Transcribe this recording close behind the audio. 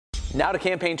Now to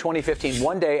campaign 2015,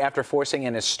 one day after forcing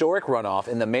an historic runoff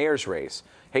in the mayor's race,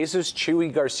 Jesus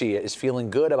Chuy Garcia is feeling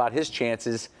good about his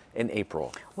chances in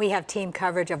April. We have team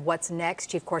coverage of what's next.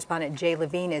 Chief Correspondent Jay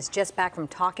Levine is just back from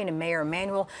talking to Mayor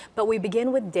Emanuel, but we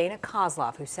begin with Dana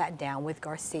Kozlov, who sat down with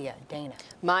Garcia. Dana.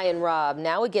 Maya and Rob,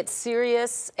 now it gets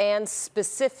serious and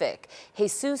specific.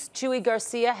 Jesus Chuy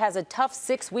Garcia has a tough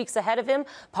 6 weeks ahead of him.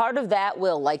 Part of that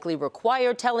will likely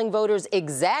require telling voters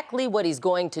exactly what he's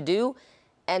going to do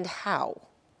and how.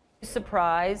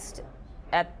 Surprised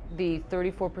at the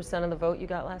 34% of the vote you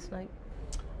got last night?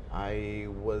 I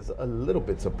was a little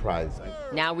bit surprised.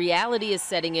 Now reality is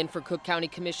setting in for Cook County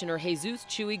Commissioner Jesus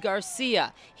Chuy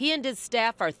Garcia. He and his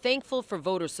staff are thankful for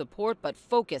voter support, but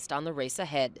focused on the race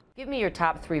ahead. Give me your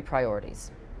top 3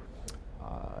 priorities.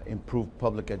 Improve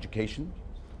public education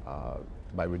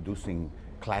by reducing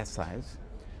class size.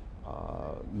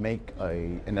 Make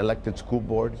an elected school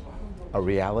board a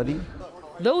reality.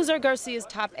 Those are Garcia's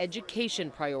top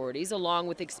education priorities, along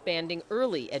with expanding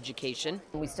early education.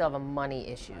 We still have a money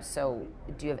issue, so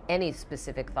do you have any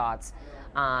specific thoughts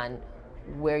on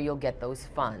where you'll get those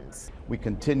funds? We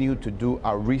continue to do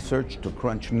our research to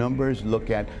crunch numbers, look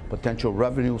at potential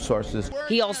revenue sources.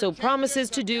 He also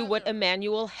promises to do what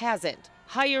Emanuel hasn't,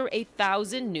 hire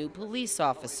 1,000 new police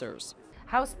officers.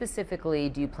 How specifically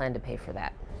do you plan to pay for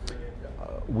that?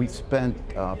 We spent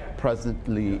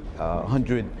presently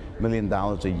 $100 million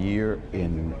a year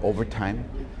in overtime.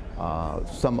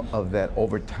 Some of that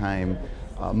overtime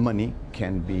money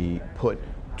can be put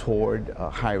toward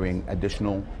hiring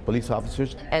additional police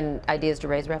officers. And ideas to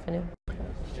raise revenue?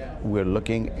 We're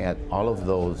looking at all of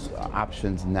those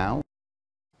options now.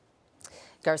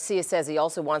 Garcia says he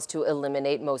also wants to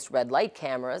eliminate most red light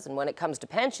cameras, and when it comes to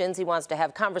pensions, he wants to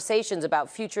have conversations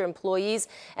about future employees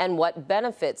and what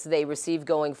benefits they receive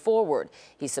going forward.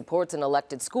 He supports an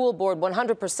elected school board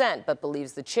 100%, but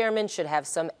believes the chairman should have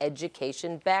some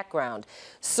education background.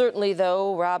 Certainly,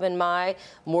 though, Rob and Mai,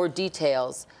 more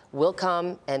details will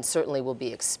come and certainly will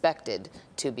be expected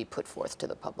to be put forth to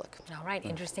the public. All right,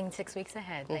 interesting 6 weeks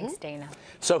ahead. Thanks, Dana.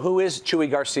 So who is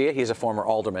Chuy Garcia? He's a former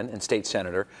alderman and state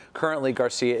senator. Currently,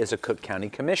 Garcia is a Cook County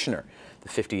commissioner. The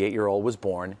 58-year-old was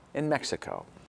born in Mexico.